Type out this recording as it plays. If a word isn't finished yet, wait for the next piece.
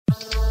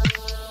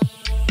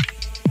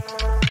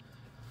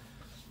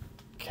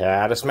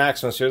Catus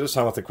Maximus here, this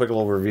time with a quick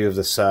little review of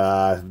this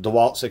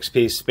DeWalt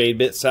 6-piece spade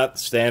bit set,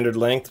 standard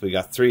length. We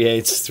got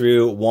 3/8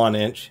 through 1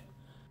 inch.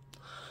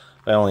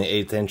 By only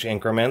 1/8 inch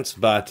increments,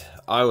 but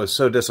I was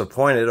so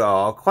disappointed.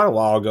 Quite a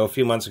while ago, a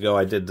few months ago,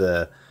 I did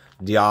the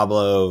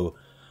Diablo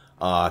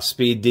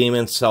Speed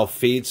Demon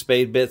self-feed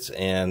spade bits,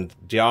 and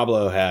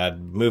Diablo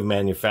had moved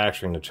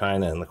manufacturing to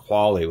China, and the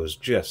quality was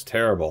just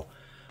terrible.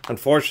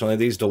 Unfortunately,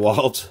 these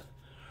DeWalts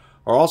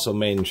are also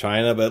made in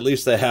China, but at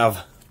least they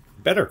have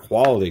better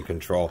quality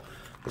control.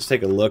 Let's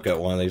take a look at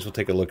one of these. We'll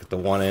take a look at the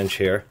 1 inch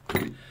here.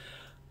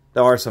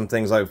 There are some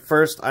things like,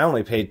 first, I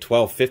only paid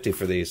 $12.50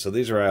 for these, so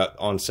these are out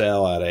on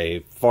sale at a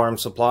farm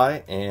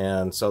supply,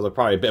 and so they're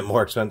probably a bit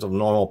more expensive than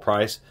normal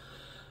price.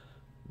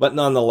 But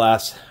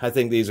nonetheless, I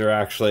think these are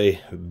actually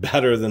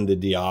better than the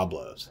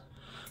Diablos.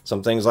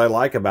 Some things I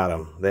like about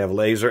them: they have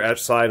laser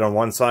etch side on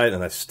one side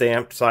and a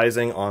stamped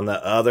sizing on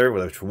the other,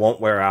 which won't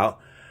wear out.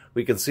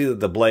 We can see that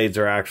the blades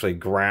are actually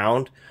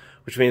ground,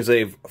 which means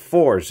they've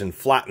forged and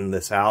flattened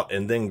this out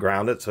and then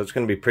ground it, so it's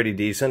going to be pretty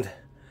decent.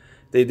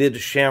 They did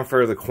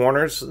chamfer the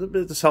corners, so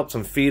this helps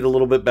them feed a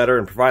little bit better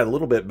and provide a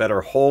little bit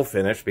better hole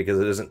finish because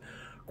it isn't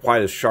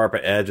quite as sharp an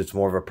edge. It's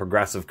more of a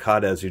progressive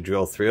cut as you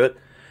drill through it.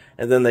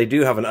 And then they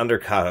do have an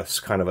undercut,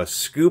 kind of a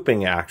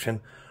scooping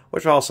action,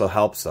 which also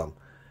helps them.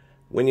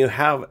 When you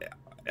have,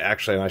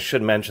 actually, I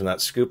should mention that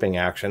scooping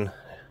action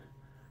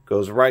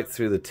goes right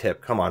through the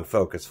tip. Come on,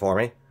 focus for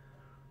me.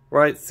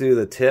 Right through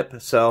the tip,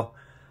 so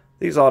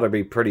these ought to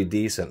be pretty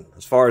decent.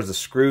 As far as the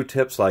screw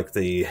tips like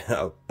the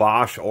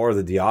Bosch or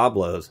the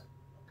Diablos,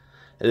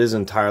 it is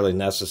entirely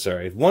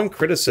necessary. One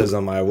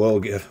criticism I will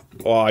give,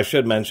 well, I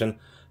should mention,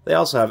 they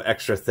also have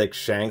extra thick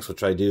shanks,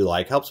 which I do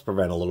like. Helps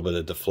prevent a little bit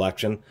of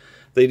deflection.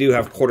 They do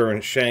have 1/4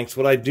 inch shanks.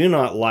 What I do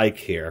not like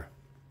here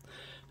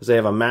is they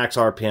have a max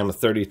RPM of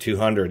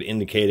 3200,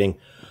 indicating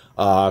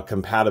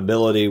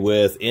compatibility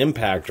with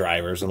impact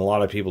drivers, and a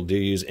lot of people do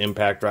use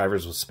impact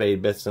drivers with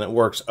spade bits, and it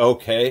works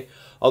okay.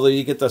 Although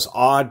you get this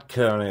odd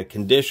kind of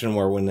condition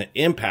where when it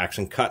impacts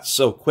and cuts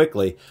so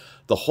quickly,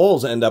 the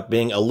holes end up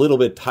being a little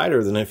bit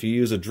tighter than if you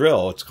use a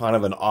drill. It's kind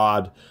of an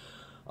odd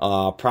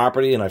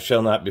property, and I've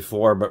shown that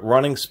before, but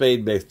running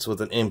spade bits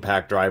with an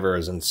impact driver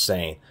is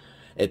insane.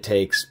 It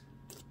takes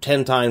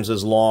 10 times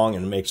as long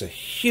and makes a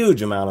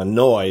huge amount of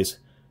noise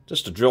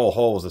just to drill a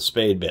hole with a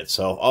spade bit.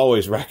 So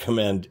always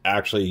recommend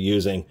actually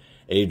using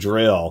a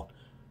drill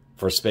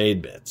for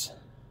spade bits.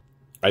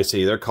 I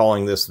see they're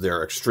calling this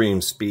their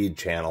extreme speed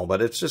channel,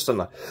 but it's just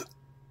a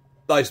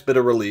nice bit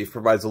of relief,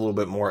 provides a little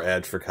bit more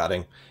edge for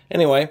cutting.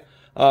 Anyway,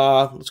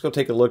 let's go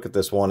take a look at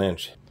this 1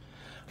 inch.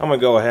 I'm going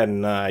to go ahead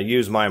and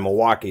use my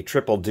Milwaukee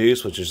Triple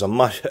Deuce, which is a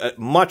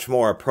much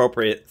more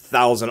appropriate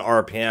 1000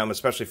 RPM,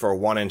 especially for a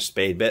 1 inch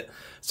spade bit.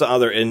 It's the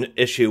other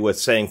issue with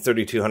saying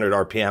 3200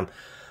 RPM.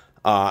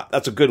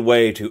 That's a good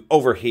way to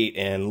overheat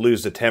and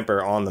lose the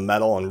temper on the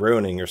metal and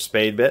ruining your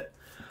spade bit.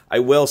 I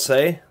will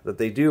say that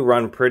they do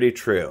run pretty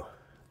true.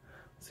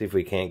 Let's see if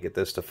we can't get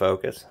this to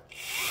focus.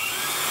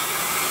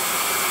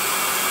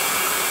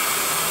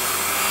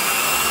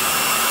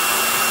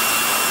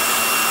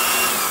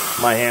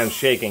 My hand's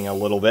shaking a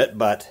little bit,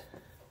 but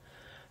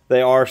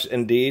they are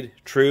indeed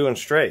true and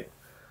straight.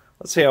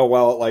 Let's see how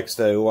well it likes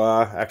to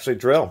actually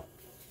drill.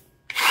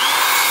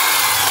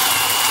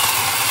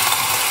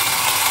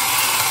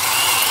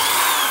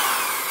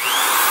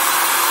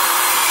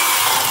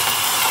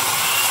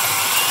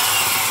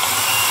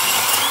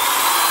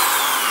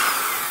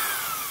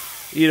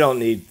 You don't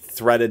need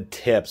threaded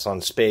tips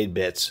on spade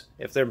bits.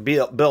 If they're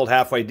built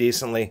halfway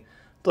decently,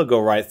 they'll go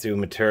right through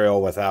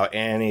material without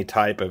any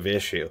type of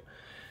issue.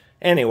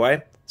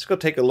 Anyway, let's go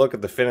take a look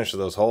at the finish of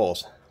those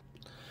holes.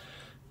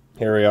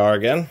 Here we are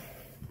again.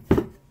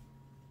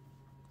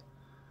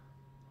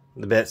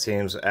 The bit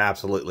seems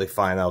absolutely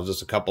fine. That was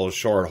just a couple of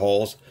short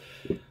holes.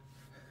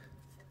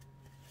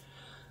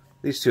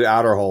 These two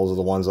outer holes are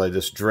the ones I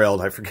just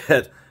drilled. I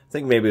forget. I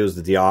think maybe it was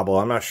the Diablo.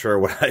 I'm not sure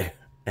what I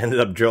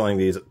ended up drilling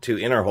these two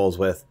inner holes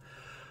with.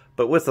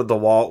 But with the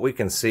DeWalt, we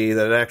can see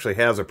that it actually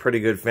has a pretty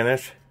good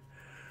finish.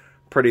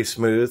 Pretty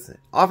smooth.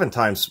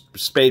 Oftentimes,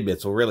 spade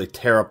bits will really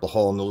tear up the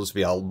hole, and there'll just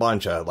be a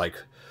bunch of, like,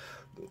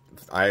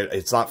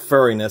 it's not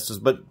furriness,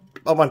 but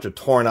a bunch of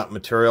torn up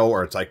material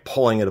where it's like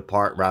pulling it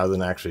apart rather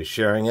than actually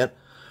shearing it.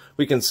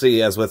 We can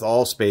see, as with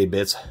all spade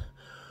bits,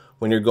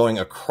 when you're going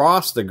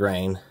across the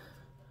grain,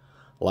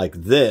 like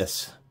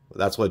this,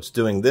 that's what it's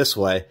doing this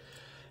way,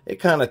 it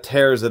kind of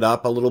tears it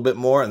up a little bit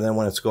more, and then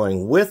when it's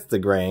going with the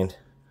grain,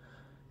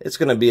 it's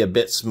going to be a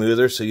bit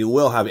smoother, so you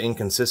will have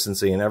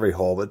inconsistency in every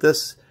hole, but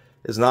this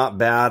is not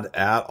bad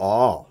at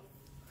all.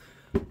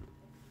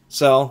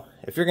 So,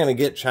 if you're going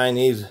to get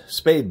Chinese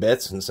spade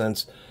bits, and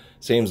since it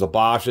seems the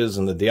Bosches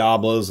and the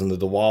Diablos and the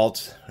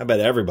DeWalts, I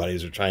bet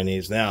everybody's are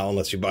Chinese now,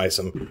 unless you buy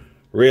some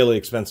really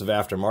expensive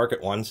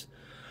aftermarket ones,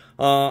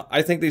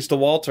 I think these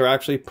DeWalts are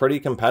actually pretty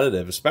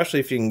competitive, especially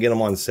if you can get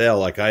them on sale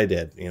like I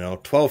did. You know,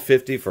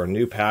 $12.50 for a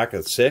new pack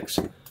of 6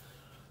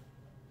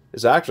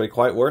 is actually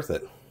quite worth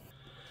it.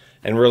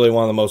 And really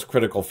one of the most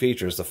critical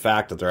features, the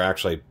fact that they're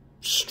actually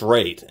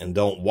straight and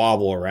don't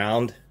wobble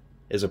around,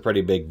 is a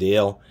pretty big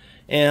deal.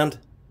 And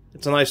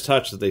it's a nice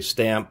touch that they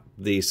stamp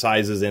the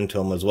sizes into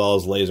them as well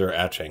as laser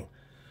etching.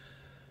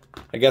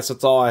 I guess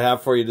that's all I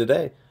have for you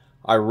today.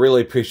 I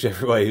really appreciate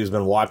everybody who's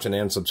been watching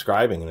and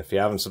subscribing, and if you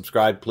haven't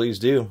subscribed, please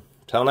do.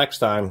 Till next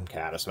time,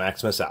 Catus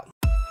Maximus out.